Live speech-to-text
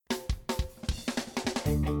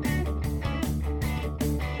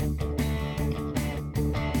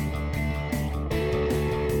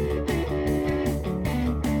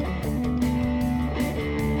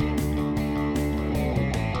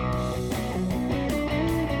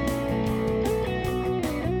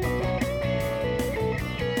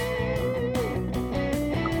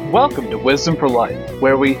Welcome to Wisdom for Life,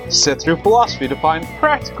 where we sift through philosophy to find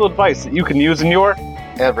practical advice that you can use in your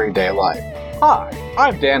everyday life. Hi,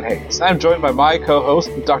 I'm Dan Hayes. I'm joined by my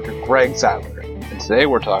co-host, Dr. Greg Sadler, and today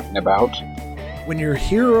we're talking about when your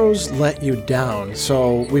heroes let you down.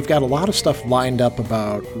 So we've got a lot of stuff lined up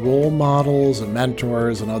about role models and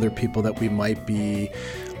mentors and other people that we might be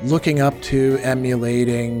looking up to,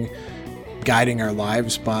 emulating, guiding our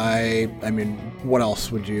lives by. I mean, what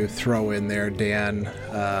else would you throw in there, Dan?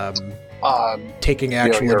 Taking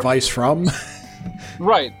actual advice from?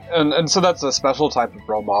 Right, and so that's a special type of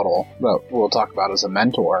role model that we'll talk about as a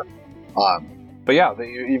mentor. But yeah,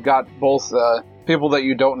 you've got both people that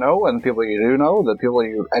you don't know and people you do know, the people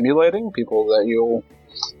you're emulating, people that you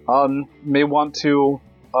may want to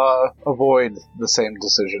avoid the same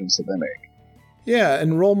decisions that they make. Yeah,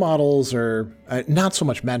 and role models are not so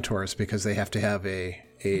much mentors because they have to have a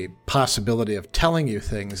possibility of telling you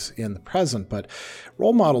things in the present, but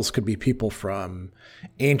role models could be people from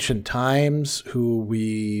ancient times who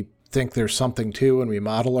we think there's something to and we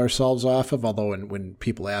model ourselves off of. Although when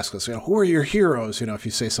people ask us, who are your heroes? If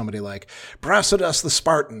you say somebody like Brasidas the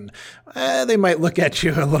Spartan, they might look at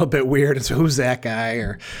you a little bit weird and say, who's that guy?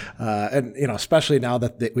 Or, and especially now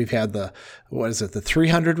that we've had the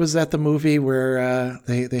 300, was that the movie where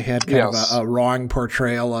they had kind of a wrong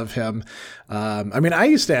portrayal of him? I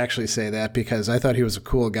used to actually say that because I thought he was a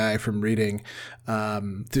cool guy from reading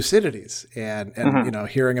Thucydides and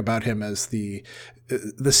hearing about him as the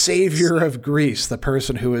savior of Greece, the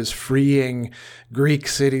person who is freeing Greek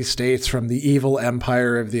city-states from the evil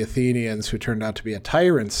empire of the Athenians, who turned out to be a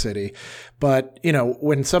tyrant city. But,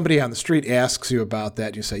 when somebody on the street asks you about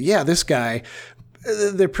that, you say, yeah, this guy,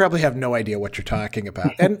 they probably have no idea what you're talking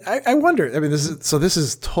about. And I wonder, this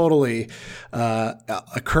is totally a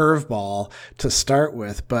curveball to start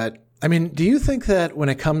with. But, do you think that when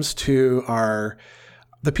it comes to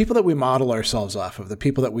the people that we model ourselves off of, the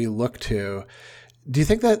people that we look to, do you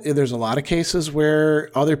think that there's a lot of cases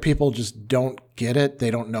where other people just don't get it?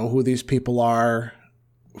 They don't know who these people are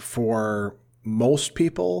for most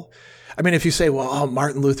people? If you say,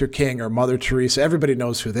 Martin Luther King or Mother Teresa, everybody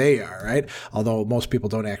knows who they are, right? Although most people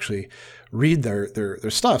don't actually read their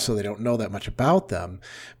stuff, so they don't know that much about them.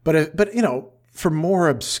 But for more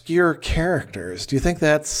obscure characters, do you think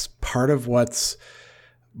that's part of what's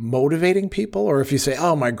motivating people? Or if you say,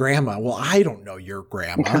 my grandma, well, I don't know your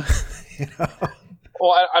grandma.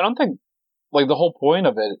 Well, I don't think, the whole point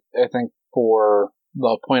of it, I think, for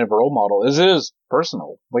the point of a role model is it is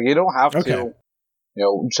personal. You don't have to,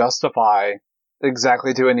 justify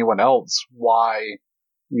exactly to anyone else why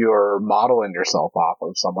you're modeling yourself off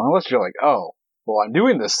of someone, unless you're like, I'm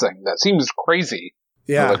doing this thing that seems crazy.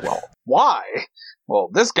 Yeah. Why? Well,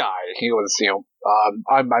 this guy, he was,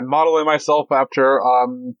 I'm modeling myself after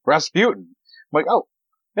Rasputin. I'm like,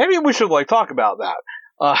 maybe we should, talk about that.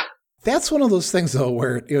 That's one of those things, though,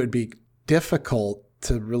 where it would be difficult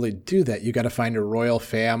to really do that. You got to find a royal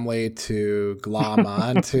family to glom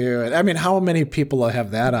onto. How many people have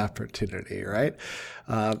that opportunity, right?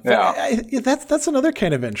 That's another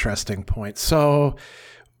kind of interesting point. So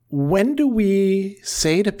when do we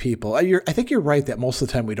say to people, I think you're right that most of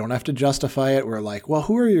the time we don't have to justify it. We're like, well,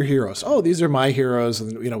 who are your heroes? Oh, these are my heroes.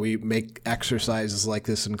 And, we make exercises like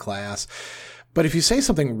this in class. But if you say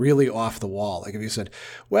something really off the wall, like if you said,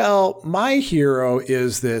 well, my hero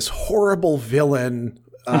is this horrible villain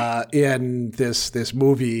in this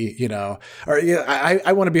movie,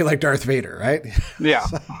 I want to be like Darth Vader, right? Yeah.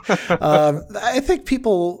 I think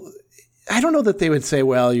people, I don't know that they would say,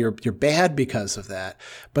 well, you're bad because of that,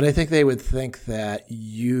 but I think they would think that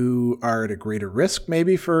you are at a greater risk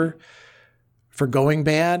maybe for going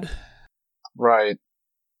bad. Right.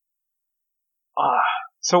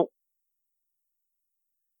 So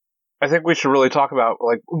I think we should really talk about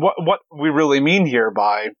what we really mean here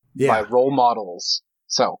by role models.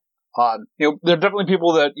 So, there are definitely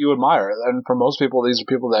people that you admire, and for most people, these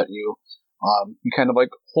are people that you kind of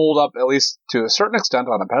hold up, at least to a certain extent,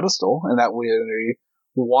 on a pedestal, and that we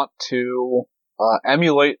want to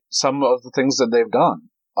emulate some of the things that they've done,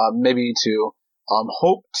 maybe to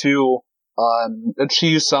hope to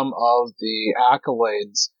achieve some of the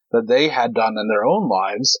accolades that they had done in their own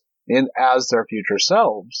lives as their future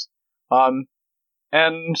selves. I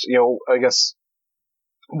guess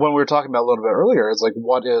when we were talking about a little bit earlier, it's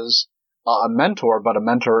what is a mentor? But a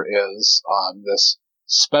mentor is this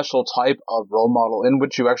special type of role model in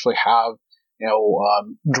which you actually have,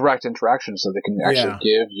 direct interaction, so they can actually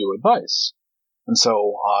give you advice. And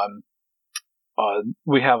so,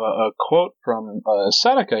 we have a quote from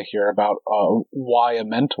Seneca here about why a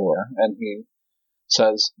mentor, and he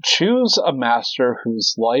says, "Choose a master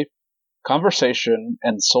whose life conversation,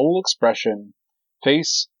 and soul expression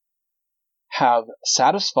face have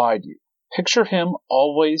satisfied you. Picture him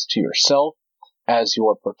always to yourself as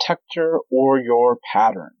your protector or your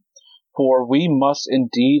pattern. For we must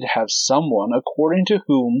indeed have someone according to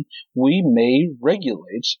whom we may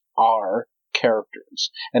regulate our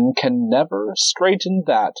characters, and can never straighten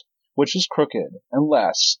that which is crooked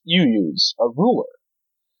unless you use a ruler.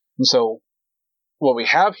 And so what we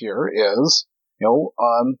have here is,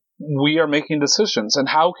 we are making decisions, and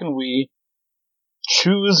how can we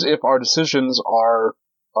choose if our decisions are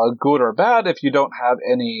good or bad if you don't have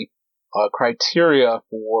any criteria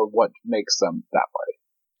for what makes them that way?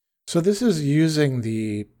 So this is using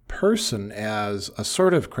the person as a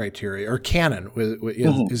sort of criteria, or canon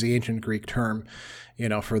is the ancient Greek term,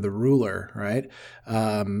 for the ruler, right?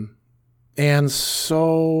 And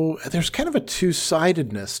so there's kind of a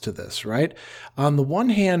two-sidedness to this, right? On the one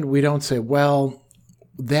hand, we don't say, well,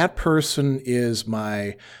 that person is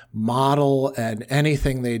my model and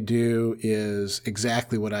anything they do is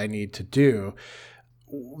exactly what I need to do.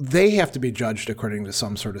 They have to be judged according to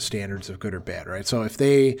some sort of standards of good or bad, right? So if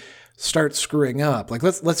they start screwing up, like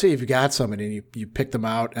let's say you've got somebody and you pick them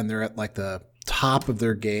out and they're at like the top of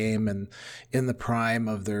their game and in the prime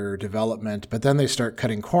of their development, but then they start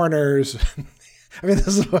cutting corners. I mean,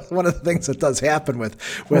 this is one of the things that does happen with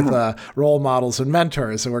role models and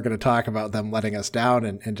mentors, and we're going to talk about them letting us down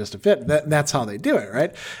in just a bit. That's how they do it,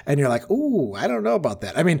 right? And you're like, ooh, I don't know about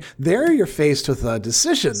that. I mean, there you're faced with a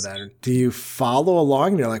decision then. Do you follow along?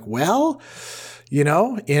 And you're like, well,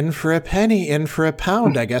 in for a penny, in for a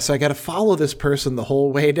pound. I guess I got to follow this person the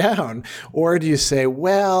whole way down. Or do you say,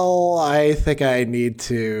 well, I think I need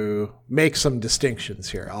to make some distinctions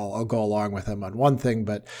here. I'll go along with them on one thing,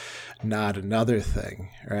 but not another thing,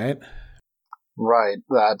 right? Right.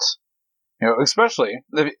 That, especially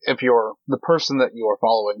if the person that you are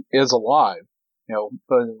following is alive,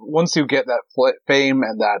 but once you get that fame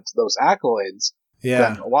and those accolades,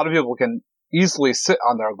 then a lot of people can easily sit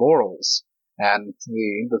on their laurels. And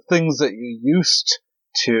the things that you used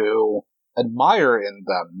to admire in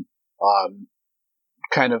them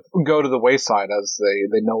kind of go to the wayside as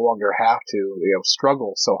they no longer have to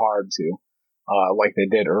struggle so hard to like they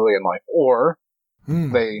did early in life. Or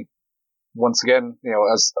they, once again,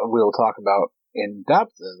 as we'll talk about in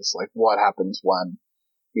depth, is like what happens when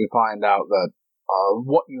you find out that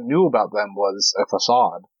what you knew about them was a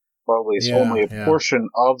facade, or at least only a portion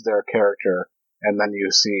of their character. And then you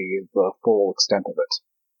see the full extent of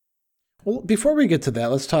it. Well, before we get to that,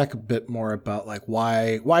 let's talk a bit more about like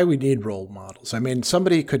why we need role models. I mean,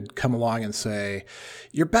 somebody could come along and say,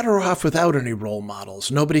 you're better off without any role models.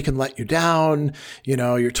 Nobody can let you down.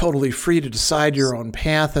 You're totally free to decide your own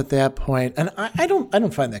path at that point. And I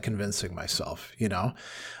don't find that convincing myself,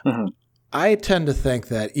 Mm-hmm. I tend to think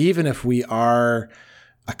that even if we are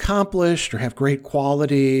accomplished or have great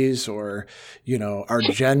qualities or, are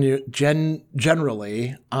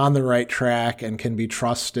generally on the right track and can be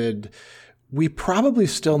trusted, we probably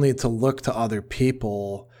still need to look to other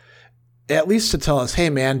people, at least to tell us,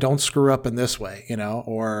 hey man, don't screw up in this way,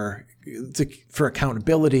 or for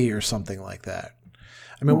accountability or something like that.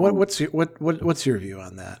 I mean, what's your view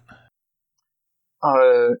on that?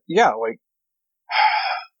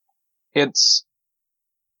 It's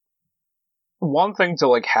one thing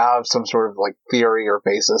to have some sort of theory or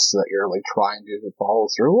basis that you're trying to follow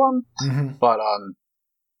through on, but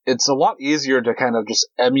it's a lot easier to kind of just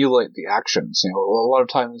emulate the actions. A lot of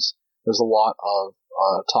times there's a lot of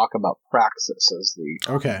talk about praxis as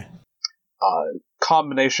the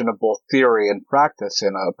combination of both theory and practice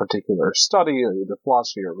in a particular study, either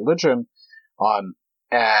philosophy or religion,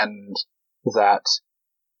 and that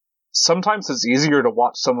sometimes it's easier to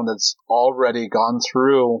watch someone that's already gone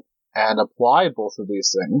through and apply both of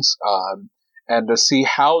these things, and to see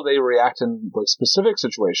how they react in specific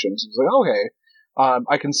situations. It's okay,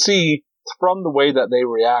 I can see from the way that they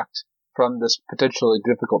react from this potentially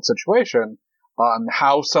difficult situation,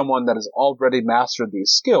 how someone that has already mastered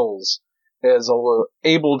these skills is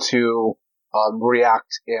able to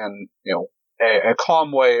react in a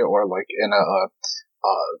calm way or in a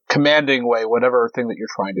commanding way, whatever thing that you're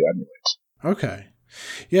trying to emulate. Okay.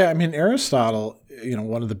 Yeah, I mean, Aristotle,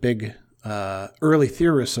 one of the big early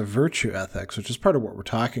theorists of virtue ethics, which is part of what we're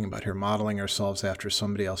talking about here, modeling ourselves after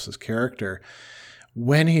somebody else's character,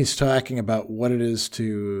 when he's talking about what it is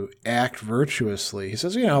to act virtuously, he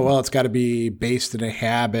says, it's got to be based in a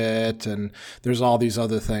habit and there's all these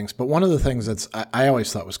other things. But one of the things I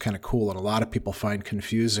always thought was kind of cool and a lot of people find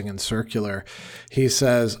confusing and circular, he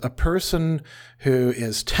says a person who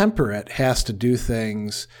is temperate has to do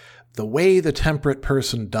things the way the temperate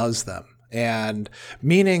person does them. And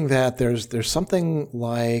meaning that there's something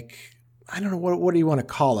like, I don't know, what do you want to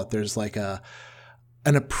call it? There's like an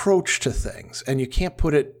approach to things, and you can't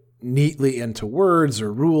put it neatly into words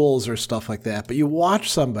or rules or stuff like that. But you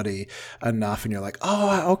watch somebody enough and you're like,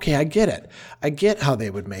 oh, okay, I get it. I get how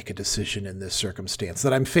they would make a decision in this circumstance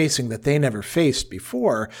that I'm facing that they never faced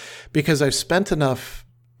before, because I've spent enough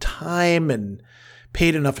time and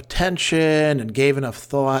paid enough attention and gave enough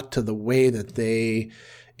thought to the way that they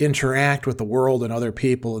interact with the world and other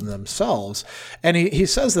people and themselves. And he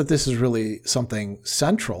says that this is really something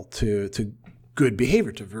central to good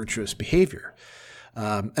behavior, to virtuous behavior.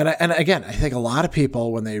 And again, I think a lot of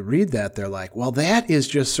people, when they read that, they're like, well, that is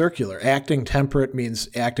just circular. Acting temperate means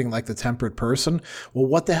acting like the temperate person. Well,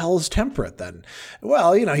 what the hell is temperate then?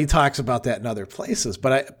 Well, he talks about that in other places,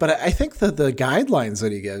 but I think that the guidelines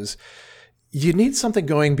that he gives, you need something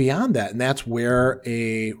going beyond that. And that's where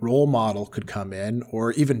a role model could come in,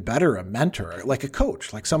 or even better, a mentor, like a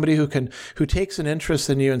coach, like somebody who takes an interest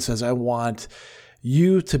in you and says, I want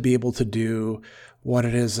you to be able to do what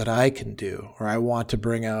it is that I can do, or I want to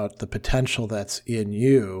bring out the potential that's in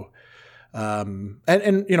you. And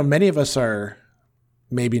many of us are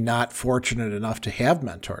maybe not fortunate enough to have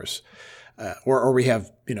mentors, or we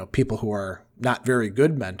have, people who are not very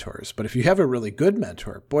good mentors. But if you have a really good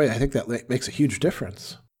mentor, boy, I think that makes a huge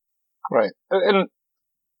difference. Right. And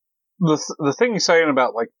the thing you're saying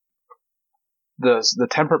about like the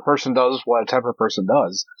temperate person does what a temperate person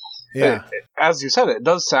does. Yeah. As you said, it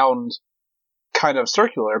does sound kind of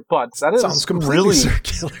circular, but that sounds completely really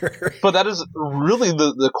circular. But that is really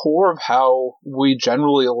the core of how we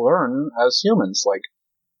generally learn as humans. Like,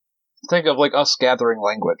 think of like us gathering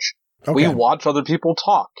language. Okay. We watch other people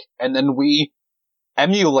talk, and then we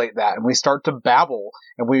emulate that, and we start to babble,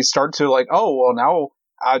 and we start to like, oh, well, now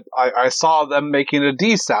I saw them making a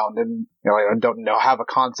D sound, and I don't have a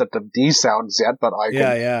concept of D sounds yet, but I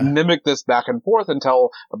can mimic this back and forth until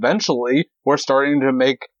eventually we're starting to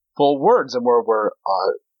make full words, and we're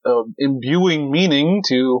imbuing meaning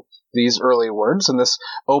to these early words, and this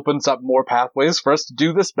opens up more pathways for us to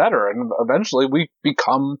do this better, and eventually we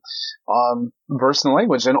become versed in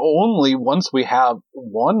language. And only once we have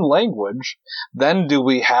one language, then do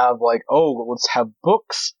we have like, oh, let's have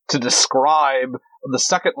books to describe the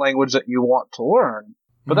second language that you want to learn.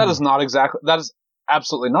 But that is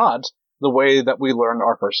absolutely not the way that we learn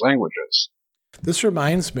our first languages. This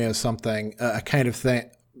reminds me of something, a kind of thing,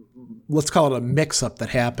 let's call it a mix-up that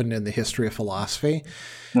happened in the history of philosophy.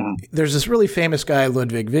 Mm-hmm. There's this really famous guy,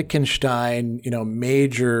 Ludwig Wittgenstein,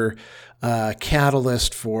 major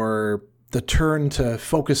catalyst for the turn to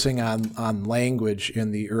focusing on language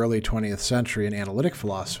in the early 20th century in analytic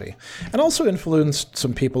philosophy, and also influenced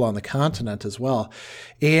some people on the continent as well.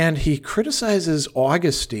 And he criticizes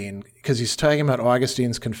Augustine because he's talking about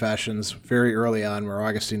Augustine's Confessions very early on, where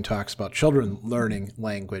Augustine talks about children learning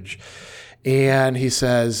language. And he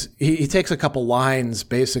says, he takes a couple lines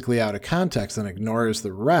basically out of context and ignores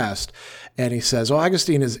the rest. And he says,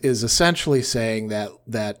 Augustine is essentially saying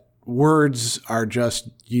that words are just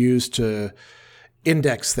used to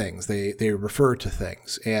index things. They refer to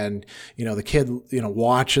things. And, the kid,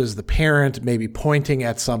 watches the parent maybe pointing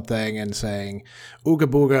at something and saying, ooga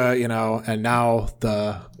booga, and now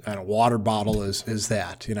the water bottle is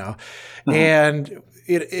that, Mm-hmm. And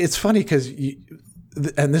it's funny because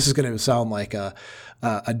and this is going to sound like a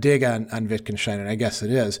dig on Wittgenstein, and I guess it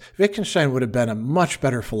is. Wittgenstein would have been a much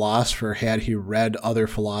better philosopher had he read other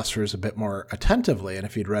philosophers a bit more attentively, and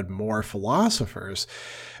if he'd read more philosophers,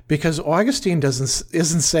 because Augustine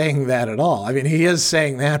isn't saying that at all. I mean, he is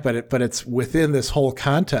saying that, but it's within this whole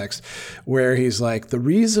context where he's like, the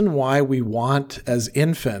reason why we want as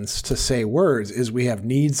infants to say words is we have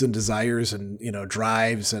needs and desires and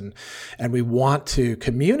drives, and we want to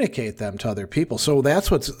communicate them to other people. So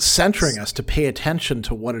that's what's centering us to pay attention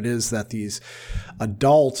to what it is that these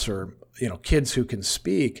adults or kids who can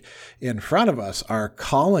speak in front of us are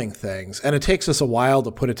calling things. And it takes us a while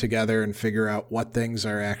to put it together and figure out what things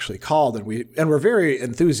are actually called. And we're very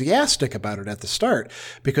enthusiastic about it at the start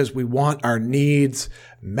because we want our needs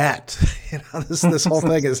met. This whole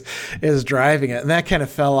thing is driving it. And that kind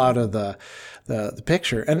of fell out of the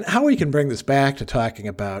picture. And how we can bring this back to talking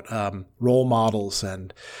about role models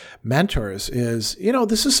and mentors is,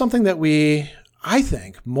 this is something that I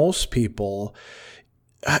think most people,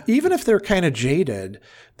 even if they're kind of jaded,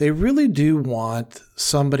 they really do want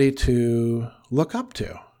somebody to look up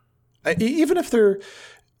to. Even if they're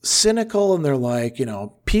cynical and they're like,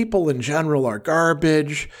 people in general are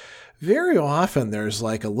garbage, very often there's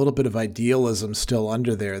like a little bit of idealism still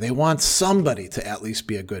under there. They want somebody to at least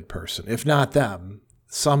be a good person. If not them,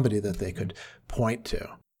 somebody that they could point to.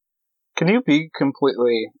 Can you be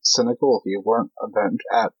completely cynical if you weren't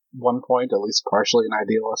at one point at least partially an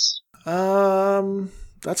idealist?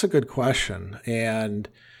 That's a good question. And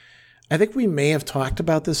I think we may have talked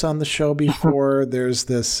about this on the show before. There's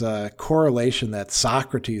this correlation that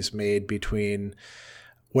Socrates made between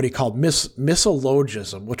what he called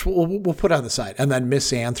misologism, which we'll put on the side, and then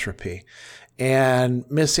misanthropy. And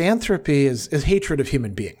misanthropy is hatred of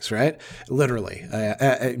human beings, right? Literally.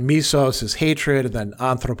 Misos is hatred, and then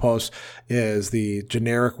anthropos is the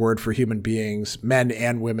generic word for human beings, men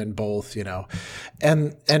and women both, you know.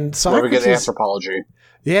 And Socrates... Where we get anthropology.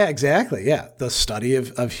 Yeah, exactly. Yeah, the study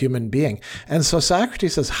of human being. And so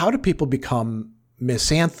Socrates says, how do people become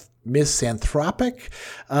misanthropic?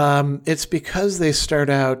 It's because they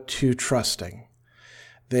start out too trusting.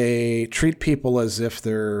 They treat people as if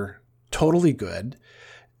they're totally good.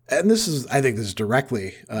 And I think this is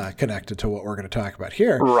directly connected to what we're going to talk about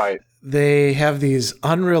here. Right. They have these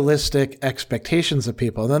unrealistic expectations of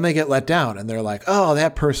people, and then they get let down, and they're like, "Oh,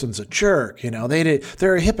 that person's a jerk. You know,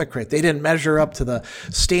 they're a hypocrite. They didn't measure up to the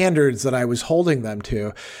standards that I was holding them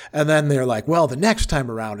to." And then they're like, "Well, the next time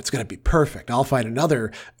around, it's going to be perfect. I'll find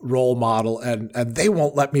another role model, and they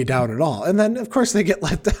won't let me down at all." And then, of course, they get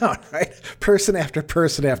let down, right? Person after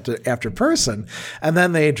person after person, and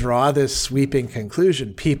then they draw this sweeping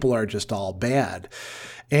conclusion: people are just all bad.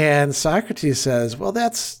 And Socrates says, "Well,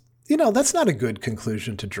 that's not a good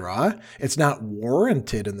conclusion to draw. It's not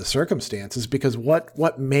warranted in the circumstances, because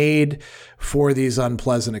what made for these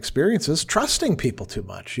unpleasant experiences? Trusting people too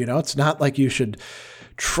much. You know, it's not like you should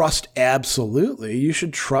trust absolutely. You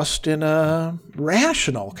should trust in a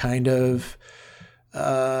rational kind of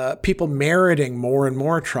people meriting more and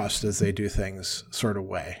more trust as they do things sort of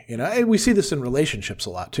way. You know, and we see this in relationships a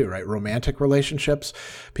lot too, right? Romantic relationships.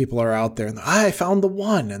 People are out there and I found the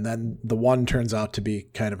one, and then the one turns out to be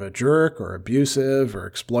kind of a jerk or abusive or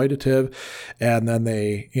exploitative. And then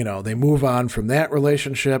they move on from that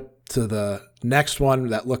relationship to the next one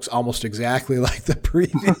that looks almost exactly like the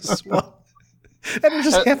previous one. And it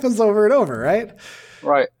just happens over and over, right?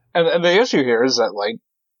 Right. And the issue here is that, like,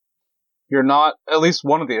 you're not, at least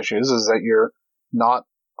one of the issues is that you're not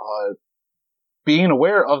being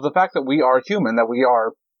aware of the fact that we are human, that we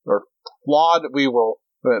are flawed. We will,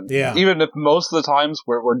 even if most of the times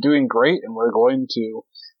we're doing great and we're going to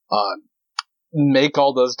make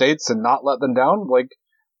all those dates and not let them down, like,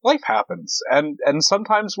 life happens. And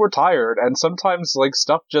sometimes we're tired, and sometimes, like,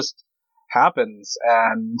 stuff just happens,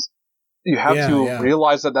 and you have to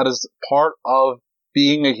realize that is part of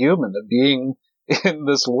being a human, of being in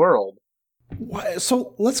this world.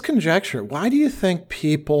 So let's conjecture. Why do you think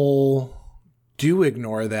people do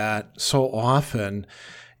ignore that so often?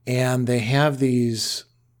 And they have these,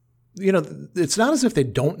 it's not as if they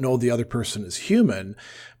don't know the other person is human,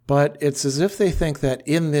 but it's as if they think that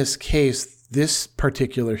in this case, this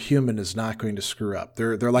particular human is not going to screw up.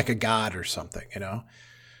 They're like a god or something, you know?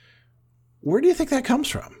 Where do you think that comes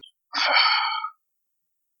from?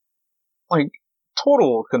 Like,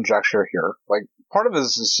 total conjecture here. Like, part of it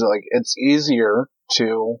is just, like, it's easier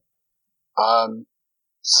to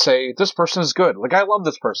say this person is good. Like, I love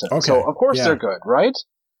this person, so of course they're good, right?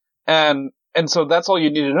 And so that's all you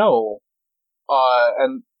need to know.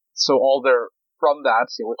 And so from that,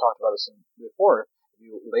 we talked about this before. If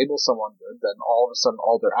you label someone good, then all of a sudden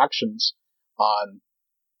all their actions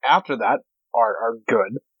after that are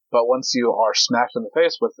good. But once you are smacked in the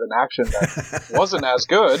face with an action that wasn't as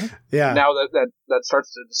good, now that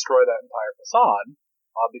starts to destroy that entire facade,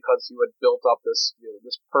 because you had built up this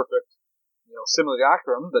this perfect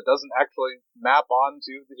simulacrum that doesn't actually map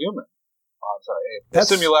onto the human. A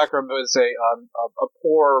simulacrum is a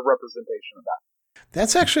poor representation of that.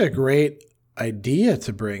 That's actually a great idea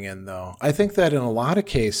to bring in, though. I think that in a lot of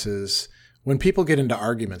cases, when people get into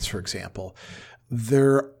arguments, for example,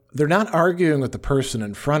 they're not arguing with the person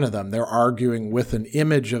in front of them. They're arguing with an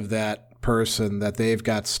image of that person that they've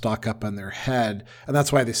got stuck up in their head. And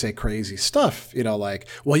that's why they say crazy stuff, like,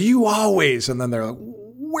 well, you always, and then they're like,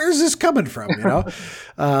 where's this coming from?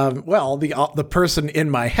 Well, the person in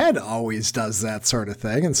my head always does that sort of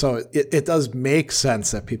thing. And so it does make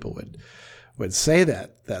sense that people would say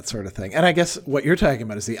that sort of thing. And I guess what you're talking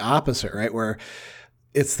about is the opposite, right? Where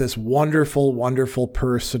it's this wonderful, wonderful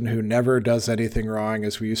person who never does anything wrong,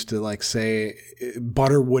 as we used to say,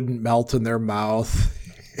 butter wouldn't melt in their mouth.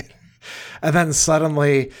 And then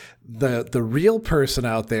suddenly the real person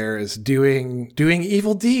out there is doing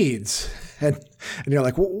evil deeds. And you're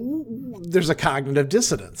like, there's a cognitive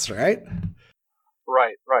dissonance, right?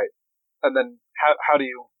 Right. And then how do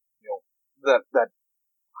you,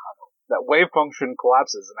 that wave function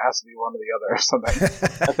collapses and it has to be one or the other or something.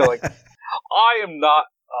 I feel like I am not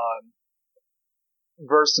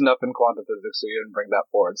versed enough in quantum physics so you didn't bring that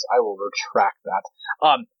forward, so I will retract that.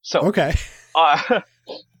 Okay.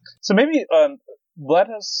 So maybe let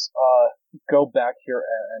us go back here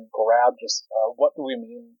and grab just what do we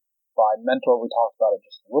mean by mentor. We talked about it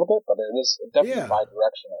just a little bit, but it is definitely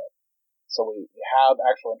bi-directional. So we have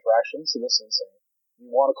actual interactions. So this is you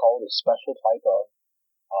want to call it a special type of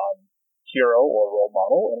hero or role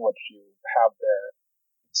model in which you have their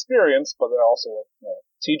experience, but they're also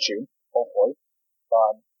teach you, hopefully,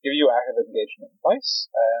 give you active engagement advice,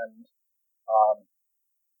 and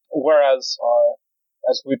whereas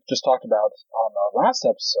as we've just talked about on our last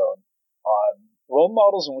episode, role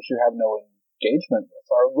models in which you have no engagement with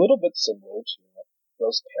are a little bit similar to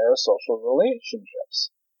those parasocial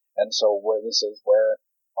relationships. And so where this is where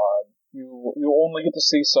you only get to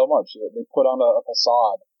see so much. They put on a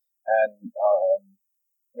facade, and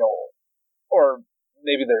or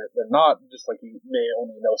maybe they're not, just like you may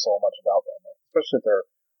only know so much about them, especially if they're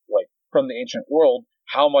like from the ancient world.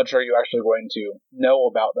 How much are you actually going to know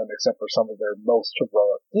about them, except for some of their most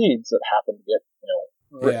heroic deeds that happen to get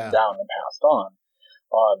written down and passed on?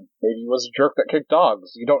 Maybe he was a jerk that kicked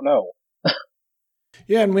dogs. You don't know.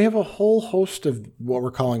 Yeah, and we have a whole host of what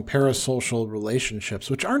we're calling parasocial relationships,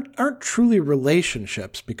 which aren't truly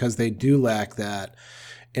relationships because they do lack that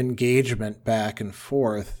engagement back and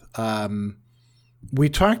forth. We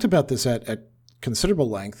talked about this at considerable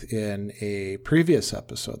length in a previous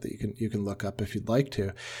episode that you can look up if you'd like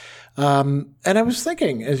to. And I was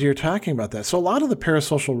thinking as you're talking about that, so a lot of the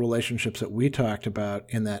parasocial relationships that we talked about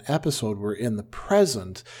in that episode were in the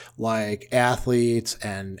present, like athletes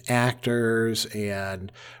and actors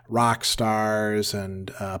and rock stars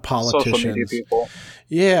and politicians. Social media people.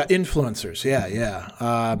 Yeah, influencers.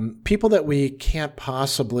 Yeah. People that we can't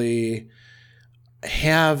possibly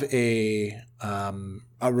have a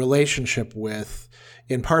relationship with,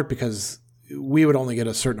 in part because we would only get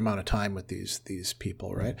a certain amount of time with these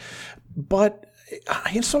people, right? But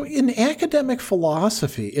so in academic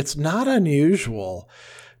philosophy, it's not unusual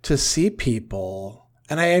to see people,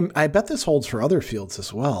 and I bet this holds for other fields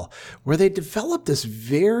as well, where they develop this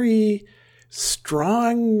very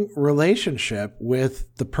strong relationship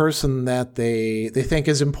with the person that they think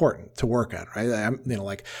is important to work on, right?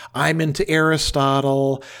 I'm into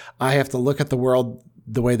Aristotle. I have to look at the world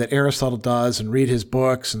the way that Aristotle does and read his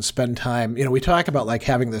books and spend time. We talk about like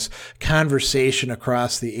having this conversation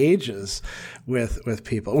across the ages with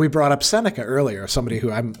people. We brought up Seneca earlier, somebody who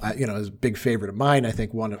is a big favorite of mine. I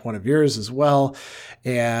think one of yours as well.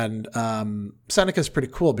 And Seneca's pretty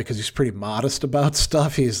cool because he's pretty modest about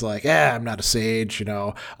stuff. He's like, I'm not a sage,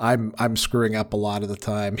 I'm screwing up a lot of the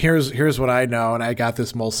time. Here's what I know, and I got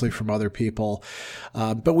this mostly from other people.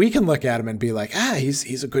 But we can look at him and be like,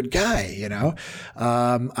 he's a good guy,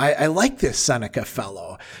 I like this Seneca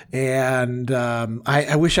fellow, and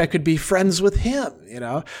I wish I could be friends with him,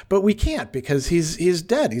 but we can't because he's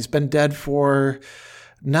dead. He's been dead for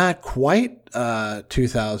not quite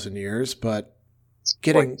 2,000 years, but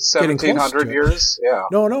getting 1,700 years. Yeah.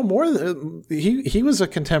 No, more. He was a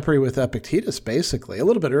contemporary with Epictetus, basically, a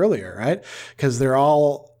little bit earlier, right? Because they're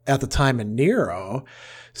all at the time in Nero.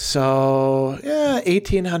 So,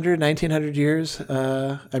 1,800, 1,900 years.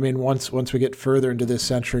 Once we get further into this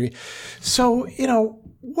century. So,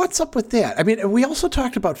 what's up with that? We also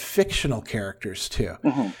talked about fictional characters too.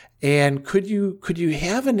 Mm-hmm. And could you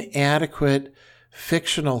have an adequate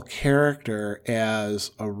fictional character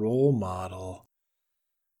as a role model?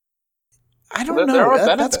 I don't know.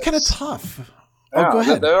 That's kind of tough. Yeah, go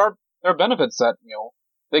ahead. There are benefits that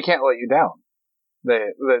they can't let you down. They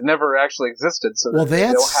never actually existed, so they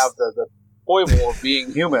don't have the foible of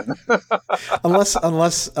being human. unless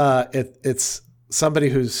it's somebody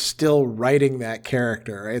who's still writing that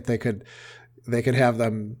character, right? They could have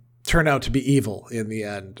them turn out to be evil in the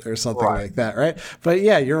end or something like that, right? But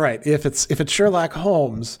yeah, you're right. If it's Sherlock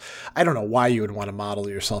Holmes, I don't know why you would want to model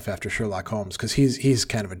yourself after Sherlock Holmes, because he's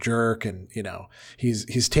kind of a jerk, and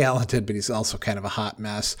he's talented, but he's also kind of a hot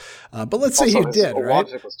mess. But let's say you did, right?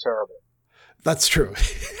 Logic was terrible. That's true.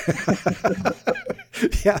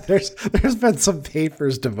 Yeah, there's been some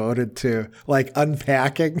papers devoted to like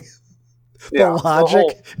unpacking the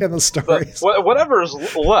logic in the stories. Whatever is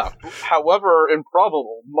left, however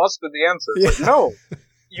improbable, must be the answer. Yeah. But no,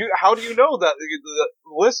 how do you know that the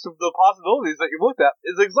list of the possibilities that you've looked at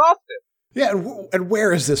is exhaustive? Yeah, and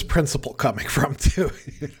where is this principle coming from, too?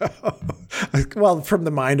 Well, from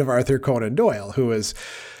the mind of Arthur Conan Doyle, who is,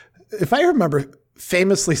 if I remember,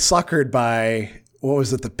 famously suckered by, what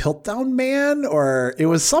was it, the Piltdown Man? Or it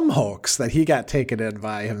was some hoax that he got taken in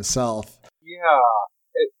by himself. Yeah.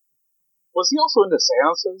 Was he also into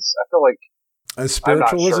seances? I feel like...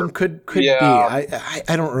 Spiritualism could be. I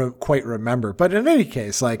don't quite remember, but in any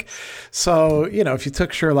case, so if you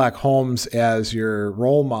took Sherlock Holmes as your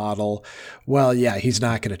role model, well, yeah, he's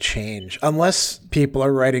not going to change unless people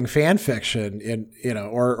are writing fan fiction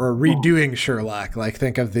or redoing Sherlock. Like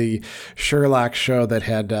think of the Sherlock show that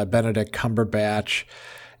had Benedict Cumberbatch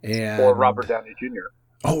or Robert Downey Jr.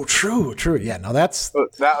 Oh, true. Yeah, no, that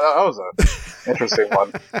was an interesting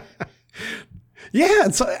one. Yeah,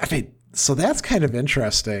 and so that's kind of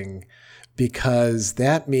interesting because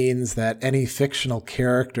that means that any fictional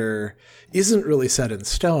character isn't really set in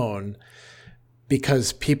stone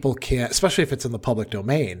because people can't, especially if it's in the public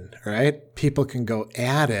domain, right? People can go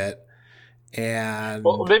at it and...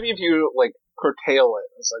 Well, maybe if you, curtail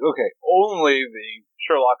it, it's okay, only the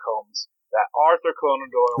Sherlock Holmes that Arthur Conan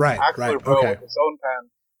Doyle actually wrote with his own pen.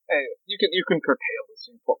 Hey, you can curtail this.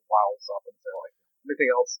 You can put vowels up and say, anything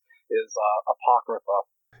else is apocrypha.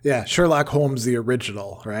 Yeah, Sherlock Holmes, the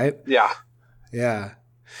original, right? Yeah. Yeah.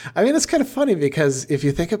 I mean, it's kind of funny because if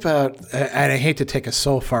you think about, and I hate to take us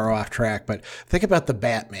so far off track, but think about the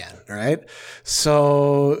Batman, right?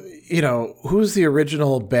 So, who's the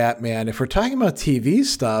original Batman? If we're talking about TV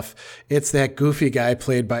stuff, it's that goofy guy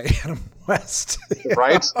played by Adam West.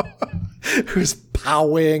 Right. Who's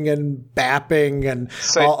powing and bapping and...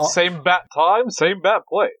 Same bat time, same bat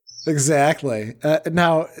place. Exactly.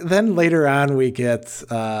 Now, then later on we get,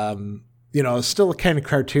 still kind of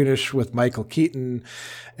cartoonish with Michael Keaton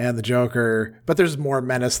and the Joker, but there's more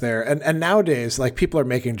menace there. And nowadays, people are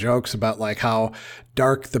making jokes about how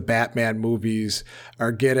dark the Batman movies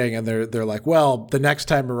are getting. And they're like, well, the next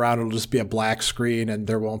time around, it'll just be a black screen and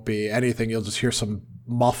there won't be anything. You'll just hear some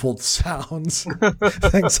muffled sounds,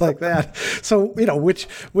 things like that. So, which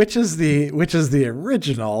is the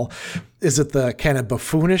original? Is it the kind of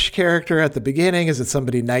buffoonish character at the beginning? Is it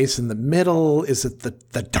somebody nice in the middle? Is it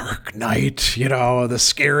the Dark Knight, the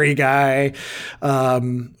scary guy?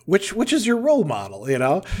 Which is your role model?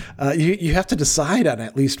 You have to decide on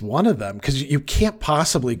at least one of them because you can't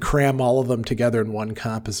possibly cram all of them together in one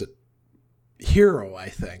composite hero, I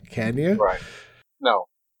think. Can you? Right.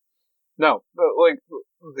 No,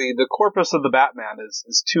 the corpus of the Batman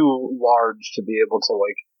is too large to be able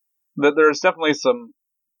to there's definitely some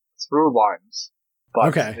through lines,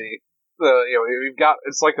 but you've got,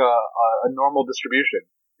 it's like a normal distribution.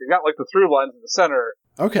 You've got the through lines in the center.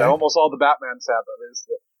 Okay. That almost all the Batmans have, but there's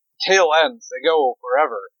the tail ends. They go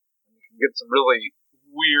forever. And you can get some really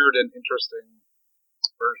weird and interesting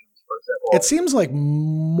versions. For example, it seems like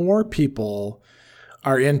more people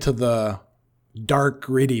are into the dark,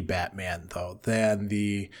 gritty Batman, though, than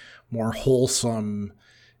the more wholesome,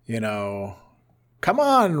 come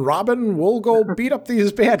on, Robin, we'll go beat up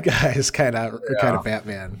these bad guys kind of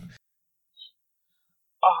Batman.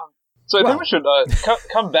 So I think we should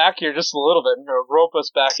come back here just a little bit and rope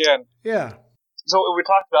us back in. Yeah. So we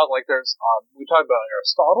talked about we talked about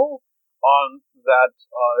Aristotle that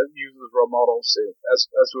uses role models. As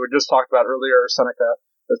we were just talking about earlier, Seneca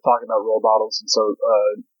is talking about role models, and so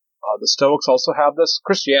the Stoics also have this.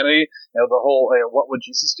 Christianity, the whole what would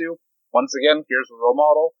Jesus do? Once again, here's a role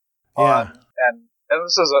model. Yeah. And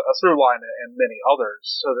this is a through line in many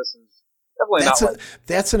others. So this is definitely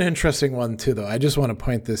that's an interesting one too, though. I just want to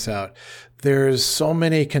point this out. There's so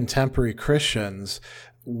many contemporary Christians,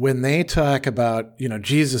 when they talk about,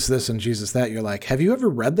 Jesus this and Jesus that, you're like, have you ever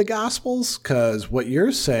read the Gospels? Because what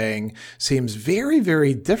you're saying seems very,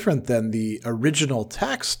 very different than the original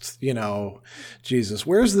text, Jesus.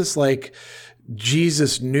 Where's this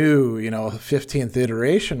Jesus new, 15th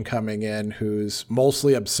iteration coming in who's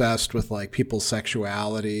mostly obsessed with people's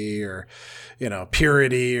sexuality or,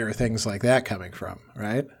 purity or things like that coming from,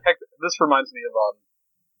 right? Heck, this reminds me of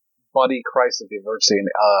Buddy Christ, if you've ever seen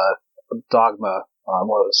Dogma. What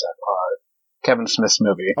was that? Kevin Smith's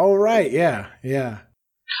movie. Oh, right. Yeah.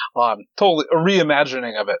 Totally a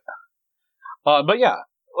reimagining of it. But yeah,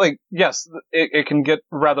 yes, it can get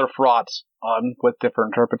rather fraught with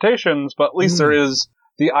different interpretations, but at least there is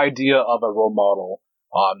the idea of a role model,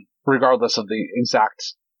 regardless of the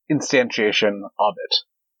exact instantiation of it.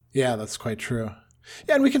 Yeah, that's quite true.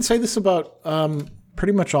 Yeah, and we can say this about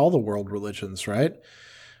pretty much all the world religions, right?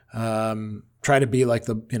 Try to be like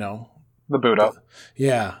the Buddha.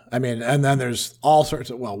 Yeah. I mean, and then there's all sorts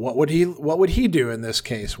of, what would he do in this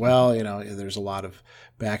case? Well, there's a lot of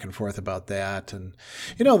back and forth about that. And,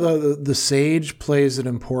 the sage plays an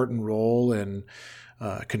important role in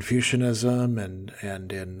Confucianism and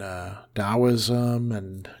in Taoism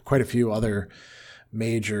and quite a few other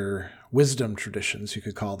major wisdom traditions, you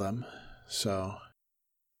could call them. So.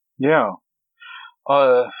 Yeah.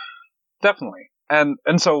 Definitely. And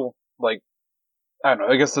so, I don't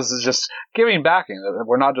know. I guess this is just giving backing.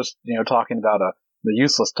 We're not just talking about the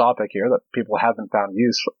useless topic here that people haven't found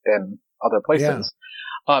use in other places.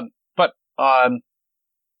 Yeah.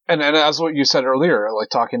 And as what you said earlier, like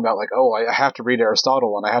talking about like, oh, I have to read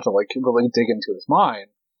Aristotle and I have to like really dig into his mind.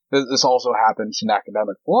 This also happens in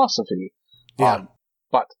academic philosophy. Yeah.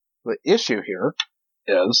 But the issue here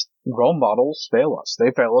is role models fail us.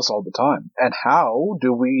 They fail us all the time. And how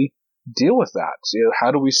do we deal with that?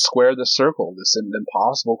 How do we square the circle? This is an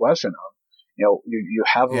impossible question of, you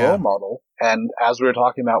have a role model, and as we were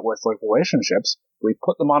talking about with like relationships, we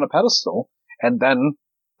put them on a pedestal, and then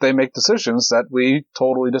they make decisions that we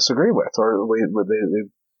totally disagree with, or they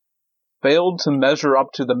failed to measure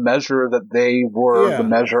up to the measure that they were the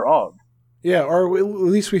measure of. Yeah, or at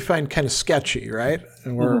least we find kind of sketchy, right?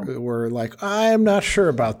 And we're like, I'm not sure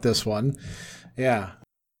about this one. Yeah.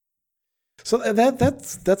 So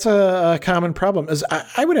that's a common problem.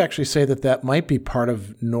 I would actually say that might be part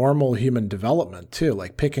of normal human development too,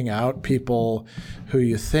 like picking out people who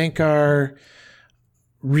you think are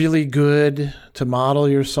really good to model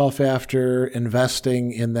yourself after,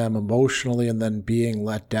 investing in them emotionally, and then being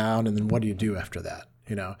let down. And then what do you do after that?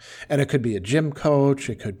 And it could be a gym coach.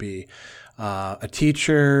 It could be a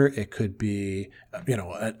teacher. It could be,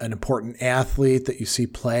 an important athlete that you see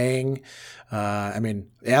playing.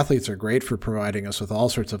 Athletes are great for providing us with all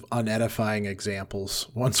sorts of unedifying examples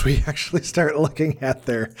once we actually start looking at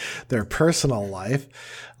their personal life.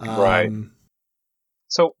 Right.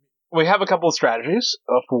 So we have a couple of strategies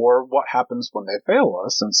for what happens when they fail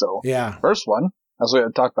us. And so first one, as we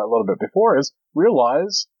had talked about a little bit before, is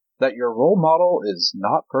realize that your role model is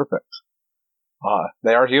not perfect.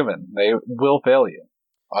 They are human. They will fail you.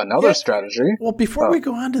 Another strategy. Well, before we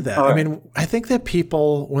go on to that, I think that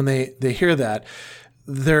people, when they hear that,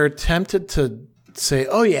 they're tempted to say,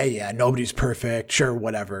 oh, yeah, nobody's perfect. Sure,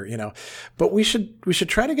 whatever, But we should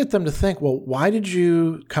try to get them to think, well, why did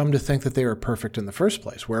you come to think that they were perfect in the first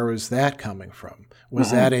place? Where was that coming from?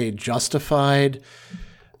 Was that a justified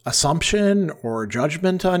assumption or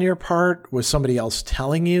judgment on your part? Was somebody else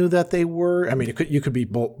telling you that they were? You could be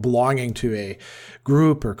belonging to a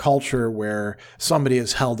group or culture where somebody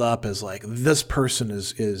is held up as like, this person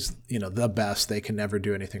is the best. They can never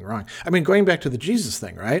do anything wrong. Going back to the Jesus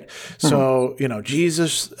thing, right? So,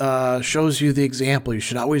 Jesus shows you the example. You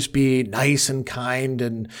should always be nice and kind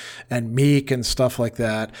and meek and stuff like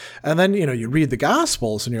that. And then, you read the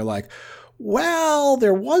Gospels and you're like, well,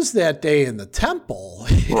 there was that day in the temple,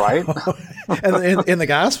 right? And in the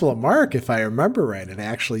Gospel of Mark, if I remember right, it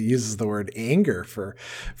actually uses the word anger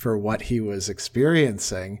for what he was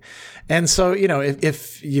experiencing. And so,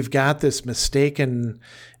 if you've got this mistaken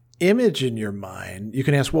image in your mind, you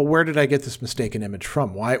can ask, well, where did I get this mistaken image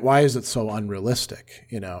from? Why is it so unrealistic,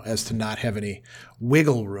 as to not have any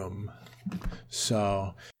wiggle room?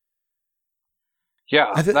 So,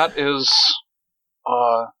 that is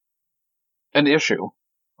an issue.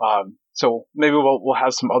 So maybe we'll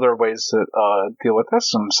have some other ways to deal with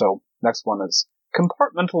this. And so next one is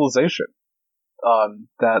compartmentalization.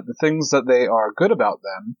 That the things that they are good about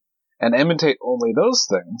them, and imitate only those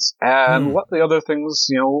things, and let the other things,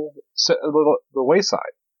 sit a little the wayside.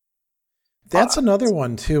 That's another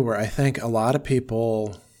one too, where I think a lot of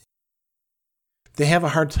people, they have a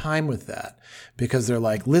hard time with that because they're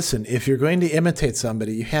like, listen, if you're going to imitate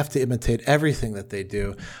somebody, you have to imitate everything that they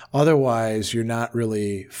do. Otherwise, you're not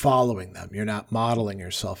really following them. You're not modeling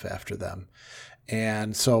yourself after them.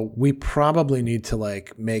 And so we probably need to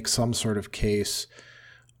make some sort of case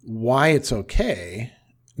why it's okay,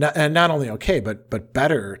 not only okay, but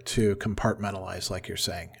better to compartmentalize, like you're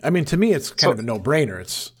saying. To me, it's kind of a no-brainer.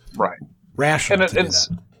 It's rational to do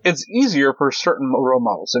that. It's easier for certain role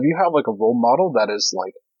models. If you have a role model that is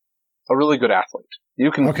a really good athlete, you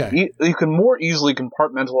can you can more easily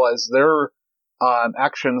compartmentalize their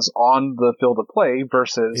actions on the field of play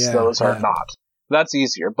versus those are not. That's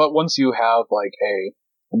easier. But once you have a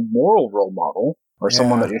moral role model or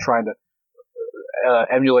someone that you're trying to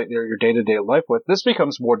emulate your day-to-day life with, this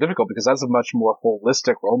becomes more difficult because that's a much more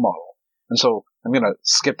holistic role model. And so I'm going to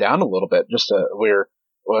skip down a little bit. We're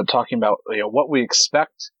talking about what we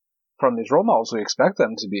expect from these role models. We expect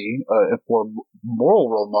them to be, for moral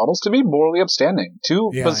role models, to be morally upstanding,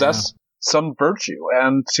 to possess some virtue,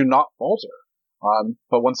 and to not falter.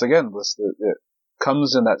 But once again, it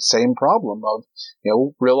comes in that same problem of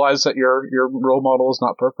realize that your role model is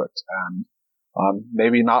not perfect, and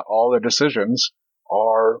maybe not all their decisions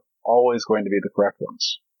are always going to be the correct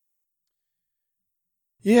ones.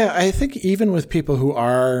 Yeah, I think even with people who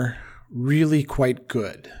are really quite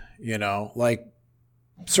good,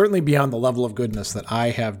 certainly beyond the level of goodness that I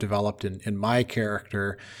have developed in my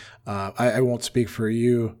character. I won't speak for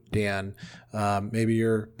you, Dan. Maybe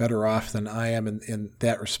you're better off than I am in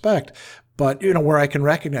that respect. But, where I can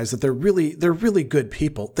recognize that they're really good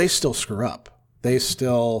people, they still screw up. They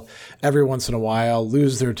still, every once in a while,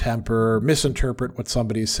 lose their temper, misinterpret what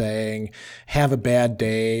somebody's saying, have a bad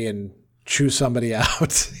day, and chew somebody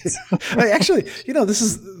out. Actually,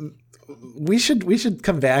 we should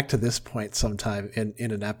come back to this point sometime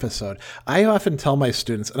in an episode. I often tell my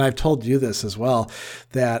students, and I've told you this as well,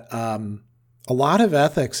 that a lot of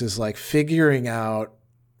ethics is like figuring out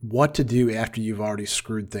what to do after you've already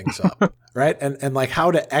screwed things up, right? And like how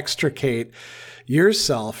to extricate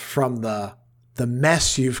yourself from the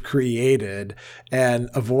mess you've created and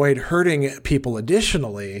avoid hurting people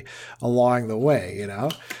additionally along the way,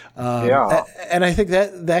 And I think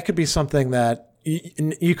that could be something that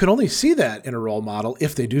you can only see that in a role model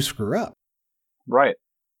if they do screw up. Right.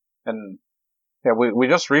 And yeah, we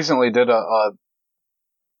just recently did a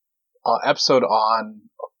episode on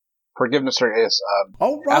forgiveness, or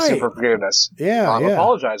asking for forgiveness.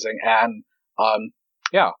 Apologizing. And,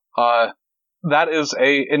 that is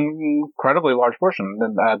a incredibly large portion,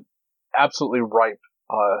 and absolutely ripe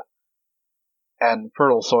and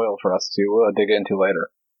fertile soil for us to dig into later.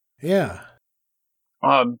 Yeah.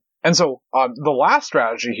 And so the last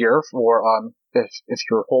strategy here for if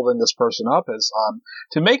you're holding this person up is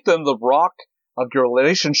to make them the rock of your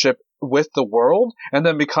relationship with the world, and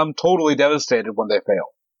then become totally devastated when they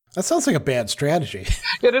fail. That sounds like a bad strategy.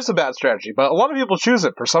 It is a bad strategy, but a lot of people choose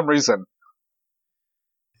it for some reason.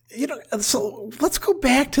 So let's go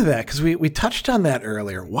back to that, because we touched on that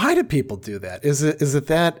earlier. Why do people do that? Is it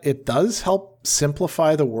that it does help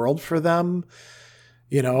simplify the world for them?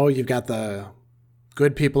 You've got the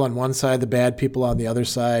good people on one side, the bad people on the other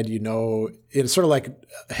side. It's sort of like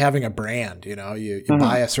having a brand. You mm-hmm.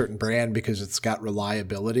 buy a certain brand because it's got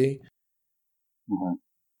reliability. Mm-hmm.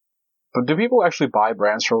 But do people actually buy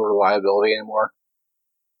brands for reliability anymore?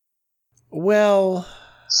 Well,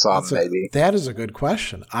 some maybe. That is a good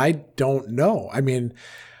question. I don't know. I mean,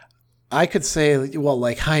 I could say, well,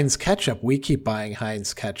 like Heinz ketchup, we keep buying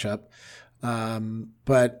Heinz ketchup,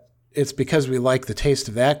 but it's because we like the taste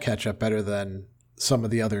of that ketchup better than some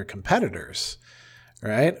of the other competitors,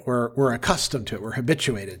 right? We're accustomed to it. We're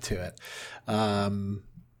habituated to it.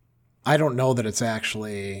 I don't know that it's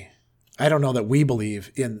actually. I don't know that we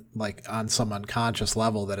believe in, like, on some unconscious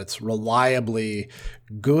level that it's reliably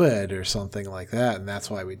good or something like that, and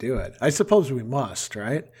that's why we do it. I suppose we must,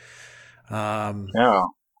 right? Yeah.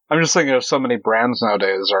 I'm just thinking of so many brands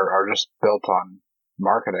nowadays are just built on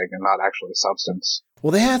marketing and not actually substance.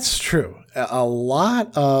 Well, that's true. A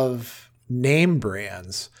lot of name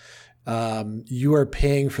brands, you are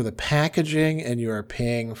paying for the packaging and you are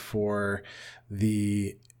paying for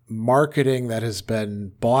the marketing that has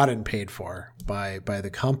been bought and paid for by the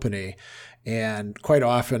company. And quite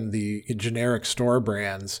often the generic store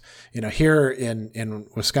brands, here in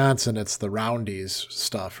Wisconsin, it's the Roundy's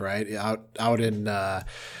stuff, right? Out in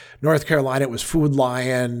North Carolina, it was Food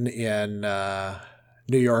Lion. In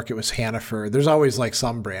New York, it was Hannaford. There's always like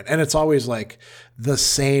some brand, and it's always like the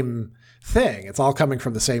same thing. It's all coming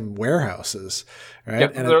from the same warehouses,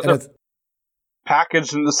 right? Yeah, they're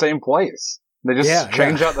packaged in the same place. They just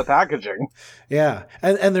change out the packaging. Yeah.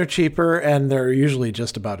 And they're cheaper, and they're usually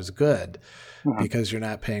just about as good because you're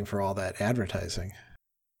not paying for all that advertising.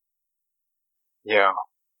 Yeah.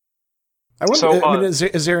 I wonder,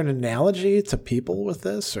 is there an analogy to people with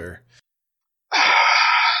this, or?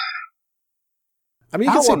 I mean,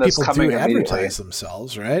 you can say people do advertise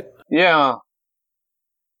themselves, right? Yeah.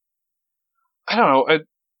 I don't know.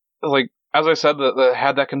 As I said, that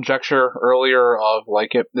had that conjecture earlier of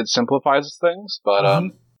like it simplifies things, but I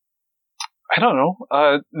don't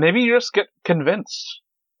know. Maybe you just get convinced,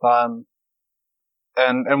 and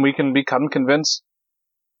we can become convinced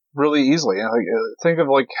really easily. Think of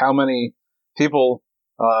like how many people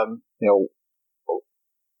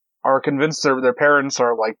are convinced their parents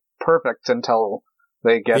are like perfect until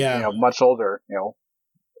they get much older.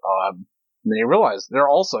 Then you realize they're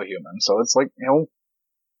also human. So it's like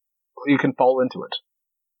you can fall into it.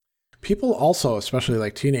 People also, especially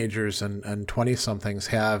like teenagers and 20-somethings,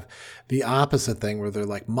 have the opposite thing where they're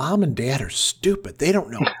like, mom and dad are stupid. They don't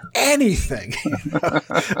know anything.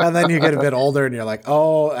 And then you get a bit older and you're like,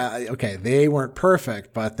 okay, they weren't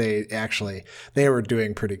perfect, but they were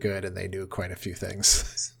doing pretty good and they knew quite a few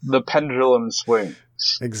things. The pendulum swings.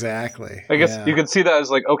 Exactly. I guess you can see that as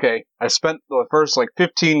like, okay, I spent the first like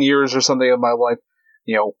 15 years or something of my life,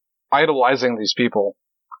 idolizing these people.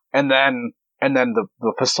 And then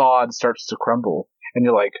the facade starts to crumble, and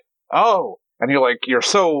you're like, oh, and you're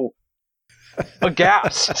so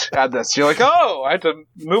aghast at this. You're like, oh, I have to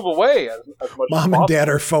move away as much Mom as and Dad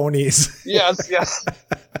are phonies. Yes.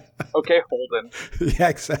 Okay, Holden. Yeah,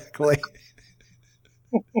 exactly.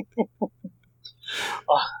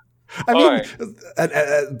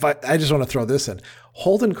 But I just want to throw this in.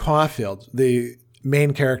 Holden Caulfield, the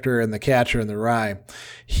main character in The Catcher in the Rye,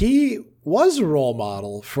 he was a role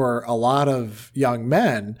model for a lot of young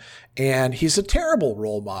men, and he's a terrible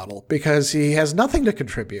role model because he has nothing to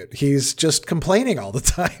contribute. He's just complaining all the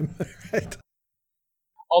time. Right?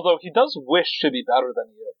 Although he does wish to be better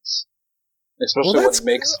than he is. Especially when he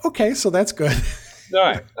makes... Okay, so that's good. All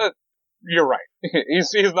right. You're right.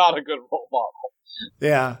 He's not a good role model.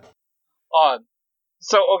 Yeah.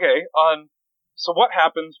 So what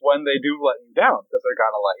happens when they do let you down? Because they're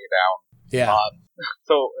gonna let you down. Yeah.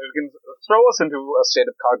 So it can throw us into a state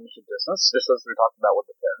of cognitive dissonance, just as we talked about with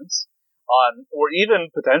the parents, or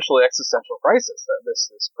even potentially existential crisis. That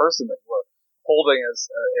this person that you are holding as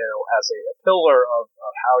a pillar of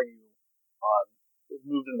how you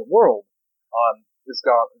moved in the world is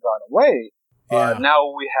gone away. Yeah.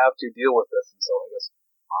 Now we have to deal with this, and so I guess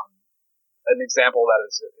an example of that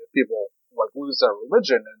is if people like lose their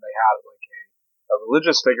religion and they had like a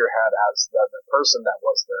religious figurehead as the person that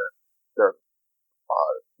was their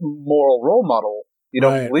moral role model. You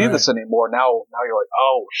don't believe this anymore. Now you're like,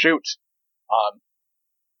 oh shoot,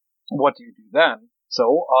 what do you do then?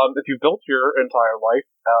 So if you built your entire life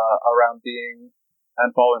around being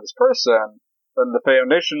and following this person, then the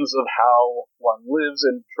foundations of how one lives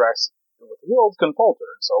and interacts with the world can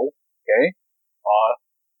falter. So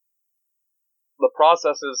the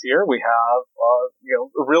processes here we have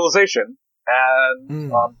realization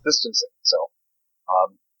and distancing. So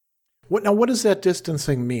what does that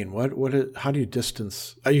distancing mean? How do you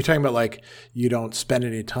distance? Are you talking about like you don't spend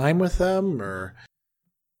any time with them, or?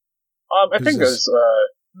 I think there's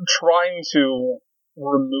trying to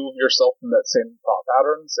remove yourself from that same thought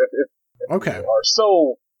patterns. If you are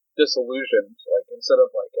so disillusioned, like instead of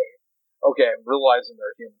like I'm realizing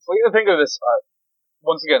they're humans. Like, I think of this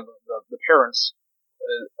once again. The parents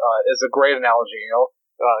is a great analogy.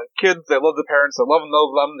 Kids, they love the parents, they love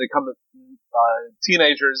them, they become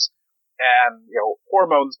teenagers, and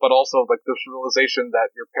hormones, but also like this realization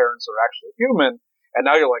that your parents are actually human, and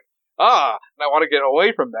now you're like, and I want to get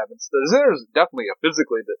away from them. There's definitely a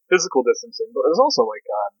physical distancing, but there's also like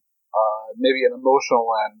maybe an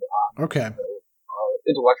emotional and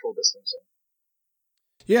intellectual distancing.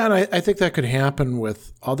 Yeah, and I think that could happen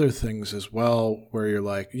with other things as well, where you're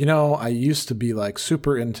like, I used to be like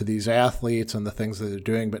super into these athletes and the things that they're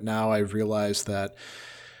doing, but now I've realized that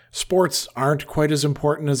sports aren't quite as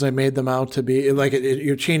important as I made them out to be. Like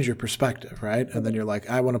you change your perspective, right? And then you're like,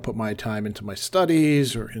 I want to put my time into my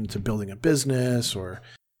studies or into building a business or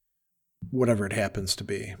whatever it happens to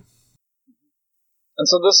be. And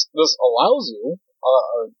so this allows you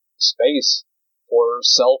a space for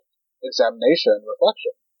self-examination and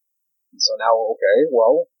reflection. And so now,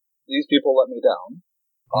 these people let me down.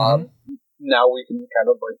 Now we can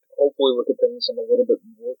kind of like hopefully look at things in a little bit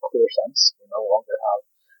more clear sense. We no longer have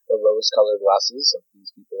the rose-colored glasses of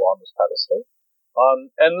these people on this pedestal.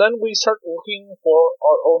 And then we start looking for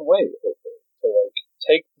our own way, hopefully, to like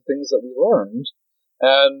take the things that we learned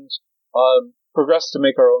and progress to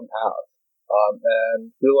make our own path.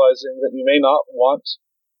 And realizing that you may not want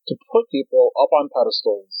to put people up on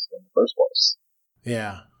pedestals in the first place.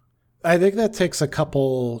 Yeah. I think that takes a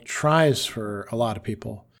couple tries for a lot of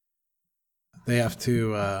people. They have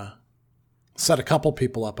to set a couple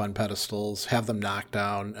people up on pedestals, have them knocked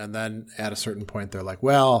down, and then at a certain point they're like,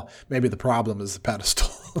 well, maybe the problem is the pedestal.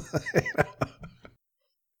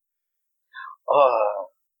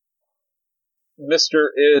 Mr.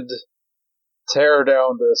 Id, tear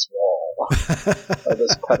down this wall, or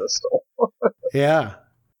this pedestal. Yeah.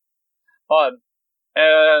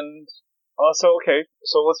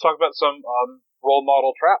 So let's talk about some role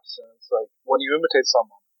model traps. And it's like when you imitate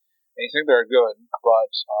someone and you think they're good,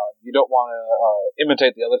 but you don't want to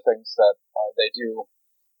imitate the other things that they do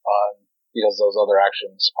because those other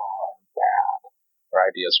actions are bad or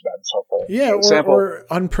ideas are bad and so forth. Yeah, or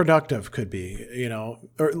unproductive could be,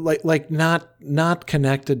 or like not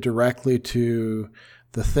connected directly to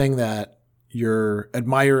the thing that you're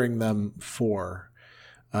admiring them for.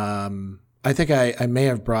 I think I may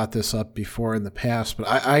have brought this up before in the past, but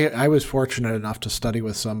I was fortunate enough to study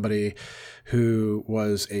with somebody who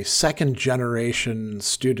was a second-generation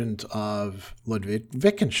student of Ludwig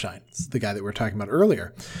Wittgenstein, the guy that we were talking about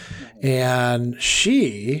earlier. And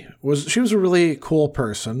she was a really cool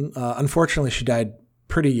person. Unfortunately, she died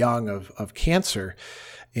pretty young of cancer.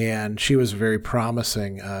 and she was a very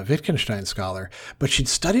promising Wittgenstein scholar, but she'd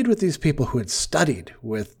studied with these people who had studied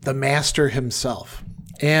with the master himself.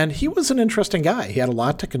 And he was an interesting guy. He had a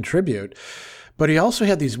lot to contribute, but he also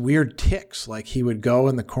had these weird tics, like he would go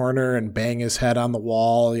in the corner and bang his head on the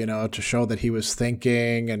wall, to show that he was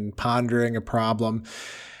thinking and pondering a problem.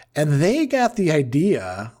 And they got the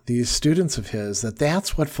idea, these students of his, that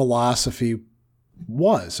that's what philosophy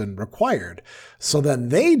was and required. So then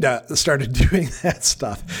they started doing that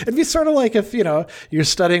stuff. It'd be sort of like if, you're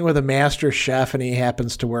studying with a master chef and he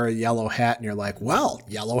happens to wear a yellow hat and you're like, well,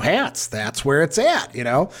 yellow hats, that's where it's at,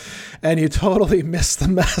 and you totally miss the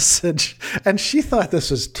message. And she thought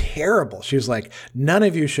this was terrible. She was like, none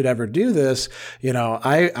of you should ever do this.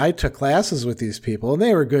 I took classes with these people and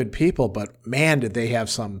they were good people, but man, did they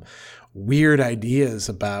have some weird ideas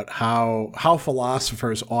about how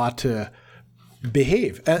philosophers ought to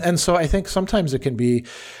behave. And so I think sometimes it can be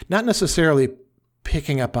not necessarily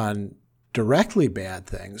picking up on directly bad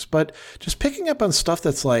things, but just picking up on stuff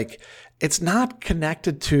that's like, it's not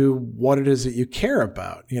connected to what it is that you care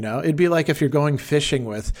about. It'd be like if you're going fishing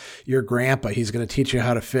with your grandpa, he's going to teach you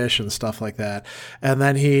how to fish and stuff like that. And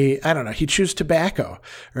then he chews tobacco,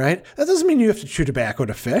 right? That doesn't mean you have to chew tobacco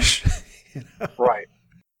to fish. Right.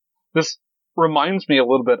 This reminds me a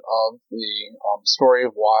little bit of the story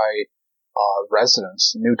of why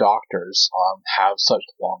residents, new doctors, have such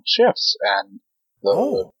long shifts, and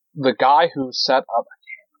the guy who set up, I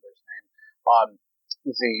can't remember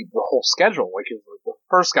his name, the whole schedule. Like the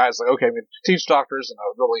first guy's like, okay, I'm going to teach doctors in a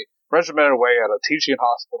really regimented way at a teaching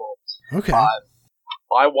hospital. Okay.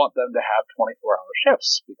 I want them to have 24-hour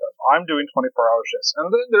shifts because I'm doing 24-hour shifts, and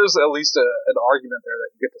then there's at least an argument there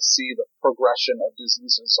that you get to see the progression of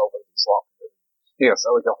diseases over these long,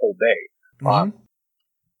 like a whole day. Mm-hmm.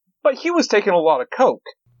 But he was taking a lot of coke.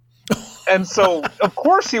 And so, of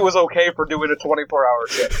course, he was okay for doing a 24-hour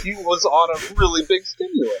shift. He was on a really big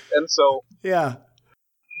stimulant. And so, yeah.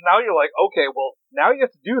 Now you're like, okay, well, now you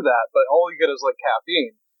have to do that, but all you get is,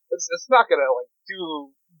 caffeine. It's not going to,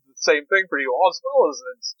 do the same thing for you, as well as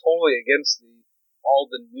it's totally against all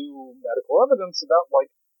the new medical evidence about,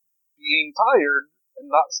 being tired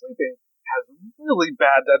and not sleeping has really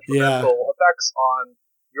bad detrimental effects on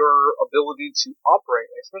your ability to operate,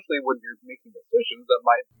 especially when you're making decisions that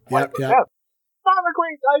might death. Not a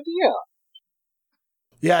great idea.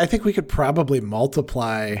 Yeah, I think we could probably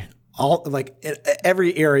multiply in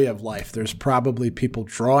every area of life. There's probably people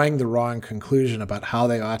drawing the wrong conclusion about how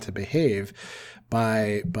they ought to behave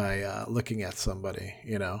by looking at somebody.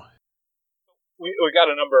 We got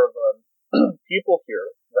a number of people here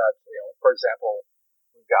that for example,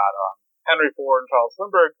 we've got Henry Ford and Charles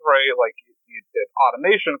Lindbergh, right? You did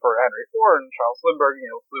automation for Henry Ford, and Charles Lindbergh,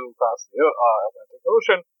 flew across the Atlantic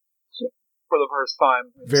Ocean for the first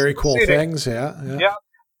time. Very cool things, yeah.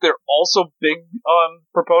 They're also big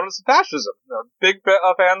proponents of fascism. They're big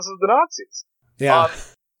fans of the Nazis. Yeah.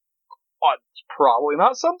 It's probably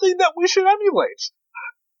not something that we should emulate.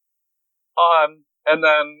 And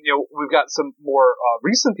then, we've got some more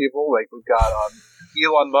recent people, we've got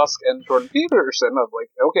Elon Musk and Jordan Peterson of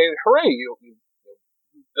okay, hooray, you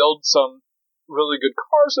build some really good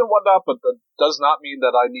cars and whatnot, but that does not mean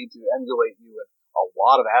that I need to emulate you in a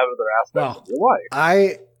lot of other aspects of your life.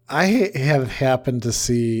 I have happened to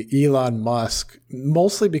see Elon Musk,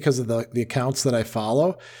 mostly because of the accounts that I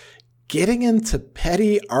follow, getting into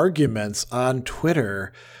petty arguments on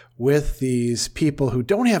Twitter with these people who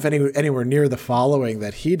don't have anywhere near the following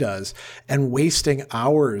that he does, and wasting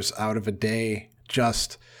hours out of a day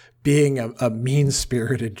just being a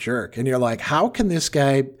mean-spirited jerk. And you're like, how can this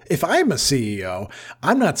guy, if I'm a CEO,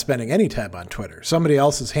 I'm not spending any time on Twitter. Somebody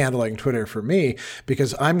else is handling Twitter for me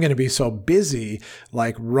because I'm going to be so busy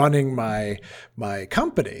running my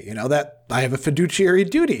company, that I have a fiduciary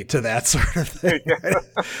duty to that sort of thing.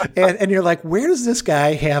 and you're like, where does this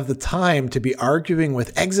guy have the time to be arguing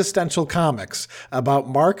with existential comics about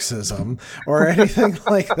Marxism or anything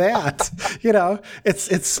like that?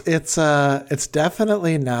 It's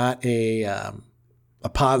definitely not a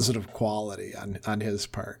positive quality on his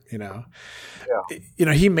part,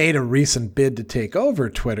 he made a recent bid to take over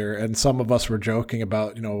Twitter, and some of us were joking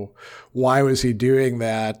about, why was he doing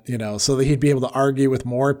that, so that he'd be able to argue with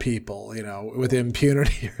more people, with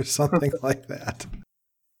impunity or something like that.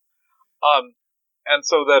 And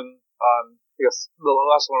so then, I guess the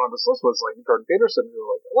last one on this list was Jordan Peterson, who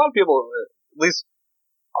a lot of people at least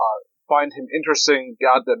find him interesting,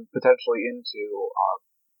 got them potentially into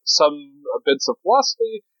some bits of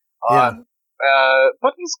philosophy,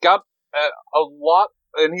 but he's got a lot,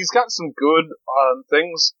 and he's got some good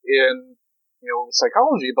things in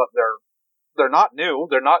psychology, but they're not new,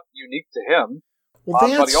 they're not unique to him. Well,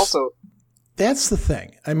 but he also... That's the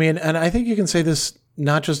thing. I mean, and I think you can say this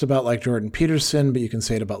not just about like Jordan Peterson, but you can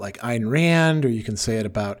say it about like Ayn Rand, or you can say it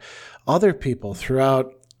about other people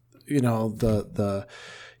throughout, the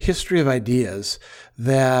history of ideas,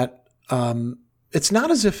 that it's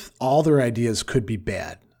not as if all their ideas could be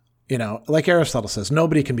bad. Like Aristotle says,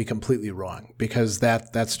 nobody can be completely wrong, because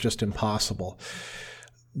that's just impossible.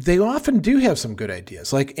 They often do have some good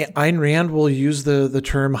ideas. Like Ayn Rand will use the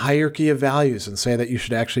term hierarchy of values and say that you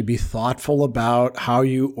should actually be thoughtful about how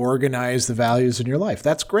you organize the values in your life.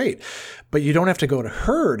 That's great. But you don't have to go to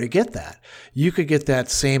her to get that. You could get that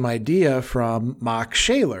same idea from Max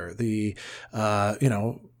Scheler, the,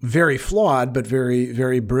 very flawed, but very,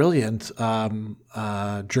 very brilliant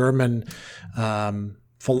German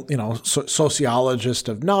sociologist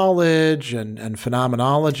of knowledge and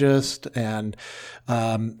phenomenologist. And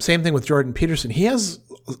same thing with Jordan Peterson. He has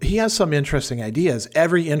some interesting ideas.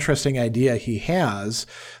 Every interesting idea he has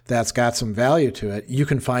that's got some value to it, you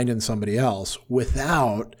can find in somebody else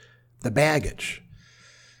without the baggage.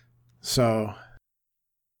 So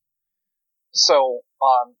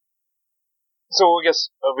I guess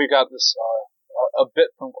we got this a bit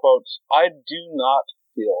from quotes. I do not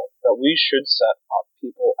feel that we should set up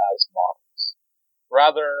people as models.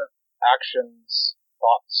 Rather, actions,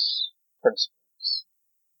 thoughts, principles.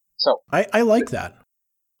 So I like that.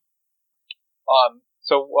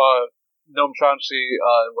 Noam Chomsky,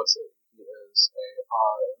 he is a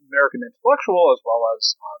American intellectual, as well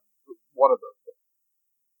as one of the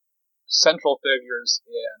central figures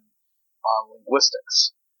in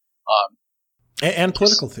linguistics. And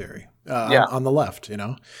political theory on the left,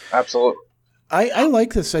 Absolutely. I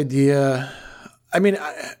like this idea. I mean,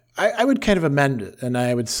 I would kind of amend it, and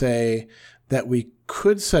I would say that we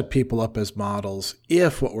could set people up as models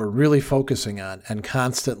if what we're really focusing on and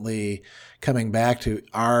constantly coming back to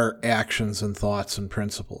our actions and thoughts and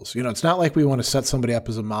principles. It's not like we want to set somebody up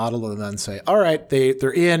as a model and then say, all right,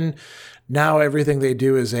 they're in, now everything they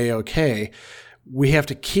do is A-okay. We have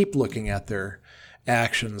to keep looking at their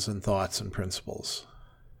actions and thoughts and principles,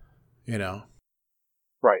 Right.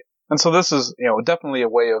 And so this is, definitely a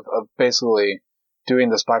way of basically doing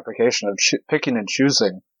this bifurcation of picking and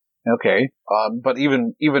choosing. Okay. But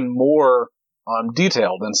even more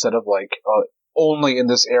detailed, instead of like only in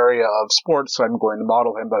this area of sports, so I'm going to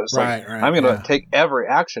model him. But it's right, I'm going to take every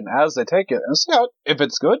action as they take it, and say, if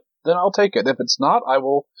it's good, then I'll take it. If it's not, I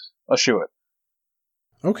will eschew it.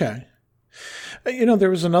 Okay. There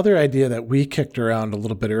was another idea that we kicked around a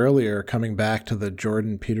little bit earlier, coming back to the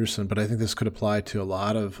Jordan Peterson, but I think this could apply to a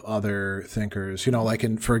lot of other thinkers.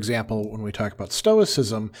 Like for example, when we talk about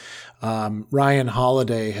Stoicism, Ryan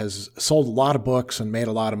Holiday has sold a lot of books and made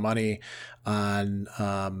a lot of money on,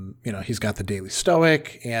 he's got the Daily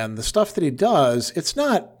Stoic, and the stuff that he does, it's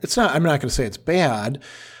not, I'm not going to say it's bad.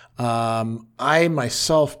 I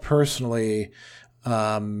myself personally,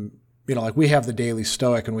 like we have the Daily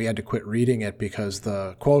Stoic and we had to quit reading it because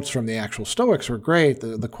the quotes from the actual Stoics were great.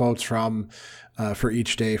 The quotes from for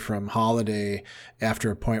each day from Holiday,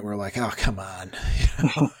 after a point we're like, oh, come on.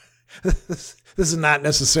 This is not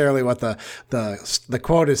necessarily what the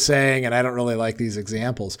quote is saying, and I don't really like these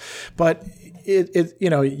examples. But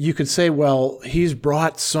you could say, well, he's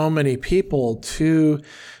brought so many people to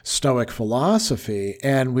Stoic philosophy,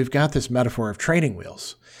 and we've got this metaphor of training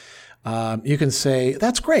wheels. You can say,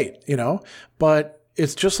 that's great, but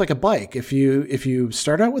it's just like a bike. If you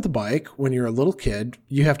start out with a bike when you're a little kid,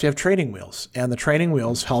 you have to have training wheels, and the training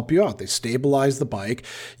wheels help you out. They stabilize the bike.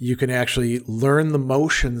 You can actually learn the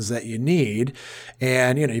motions that you need,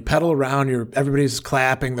 and you pedal around. Everybody's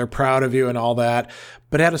clapping. They're proud of you and all that.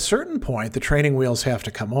 But at a certain point, the training wheels have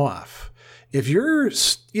to come off. If you're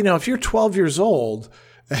 12 years old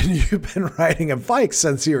and you've been riding a bike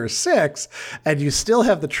since you were 6 and you still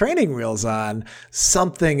have the training wheels on,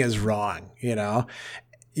 something is wrong,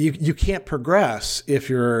 You can't progress if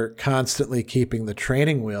you're constantly keeping the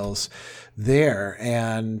training wheels there.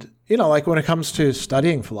 And, like when it comes to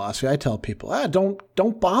studying philosophy, I tell people,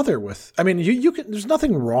 don't bother with, you can, there's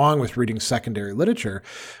nothing wrong with reading secondary literature,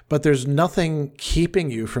 but there's nothing keeping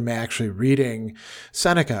you from actually reading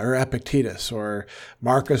Seneca or Epictetus or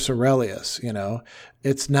Marcus Aurelius,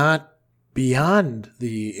 It's not beyond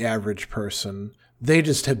the average person. They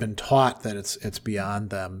just have been taught that it's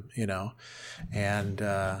beyond them, and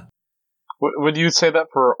would you say that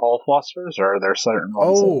for all philosophers, or are there certain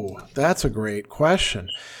ones? Oh, that's a great question.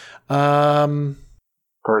 Perhaps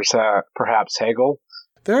Hegel.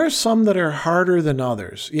 There are some that are harder than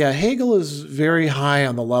others. Yeah, Hegel is very high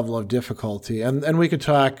on the level of difficulty, and we could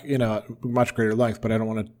talk, at much greater length, but I don't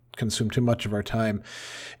want to consume too much of our time.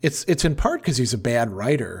 It's in part because he's a bad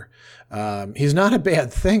writer. He's not a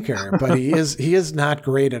bad thinker, but he is not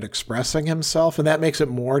great at expressing himself, and that makes it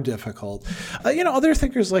more difficult. Other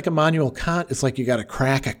thinkers like Immanuel Kant, it's like you got to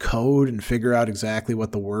crack a code and figure out exactly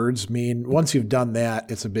what the words mean. Once you've done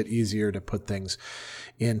that, it's a bit easier to put things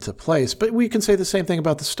into place. But we can say the same thing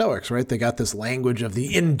about the Stoics, right? They got this language of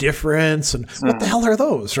the indifference, and what the hell are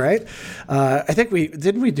those, right? I think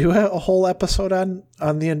didn't we do a whole episode on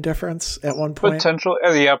the indifference at one point? Potentially,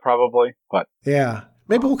 yeah, probably. But yeah,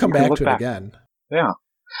 maybe we'll come back to it again. Yeah.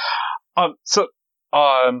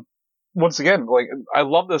 Once again, like, I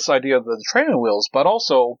love this idea of the training wheels, but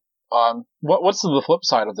also, what's the flip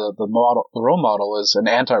side of the model? The role model is an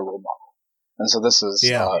anti-role model. And so this is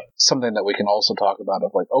something that we can also talk about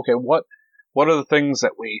of like, okay, what are the things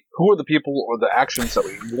that who are the people or the actions that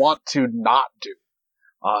we want to not do?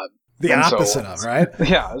 The opposite of, right?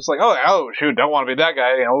 Yeah, it's like, oh shoot, don't want to be that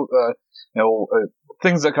guy.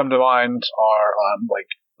 Things that come to mind are like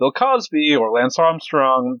Bill Cosby or Lance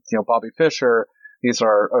Armstrong, Bobby Fischer. These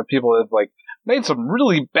are people that have like made some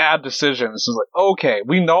really bad decisions. It's like, okay,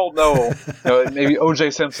 we all know, maybe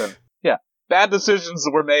O.J. Simpson. Yeah, bad decisions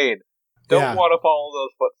were made. Don't want to follow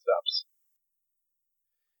those footsteps.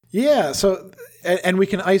 Yeah, so, and we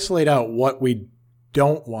can isolate out what we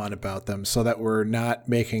don't want about them so that we're not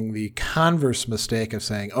making the converse mistake of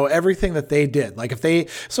saying, oh, everything that they did. Like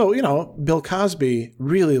Bill Cosby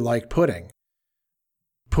really liked pudding.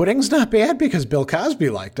 Pudding's not bad because Bill Cosby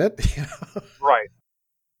liked it. Right.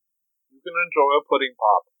 You can enjoy a pudding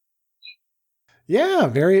pop. Yeah,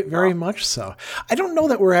 very, very much so. I don't know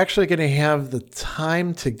that we're actually going to have the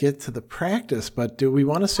time to get to the practice, but do we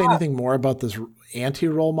want to say anything more about this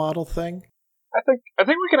anti-role model thing? I think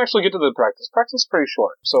we can actually get to the practice. Practice is pretty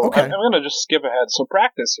short, so okay. I'm going to just skip ahead. So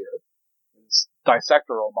practice here is dissect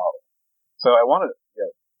a role model. So I want to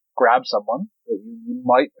grab someone that you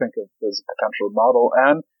might think of as a potential model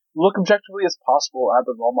and look objectively as possible at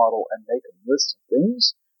the role model and make a list of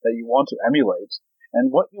things that you want to emulate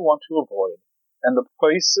and what you want to avoid. And the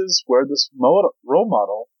places where this role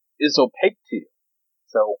model is opaque to you.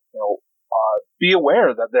 So, be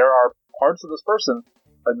aware that there are parts of this person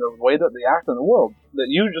and the way that they act in the world that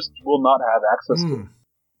you just will not have access to.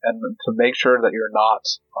 And to make sure that you're not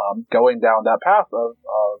going down that path of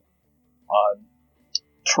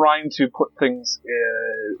trying to put things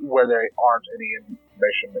where there aren't any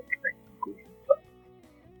information that you make conclusions from.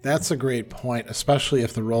 That's a great point, especially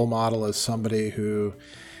if the role model is somebody who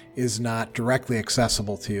is not directly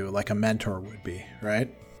accessible to you like a mentor would be,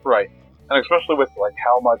 right? Right. And especially with like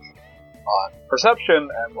how much perception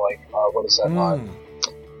and like what is that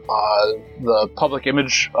the public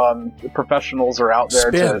image professionals are out there.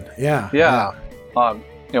 Spin. Yeah.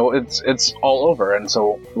 It's all over, and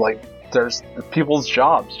so like there's people's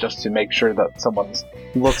jobs just to make sure that someone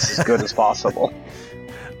looks as good as possible.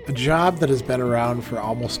 A job that has been around for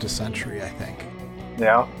almost a century, I think.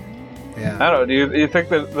 Yeah. I don't know. Do you think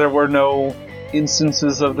that there were no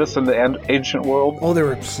instances of this in the ancient world? Oh, there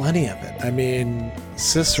were plenty of it. I mean,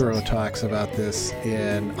 Cicero talks about this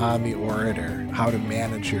on the Orator, how to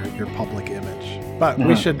manage your public image. But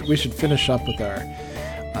we should finish up with our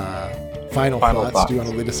final thoughts. Do you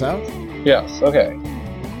want to lead us out? Yes. Okay.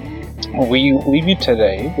 We leave you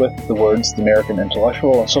today with the words of the American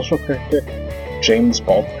intellectual and social critic James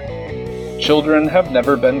Baldwin. Children have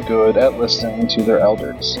never been good at listening to their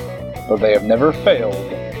elders, but they have never failed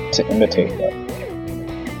to imitate them.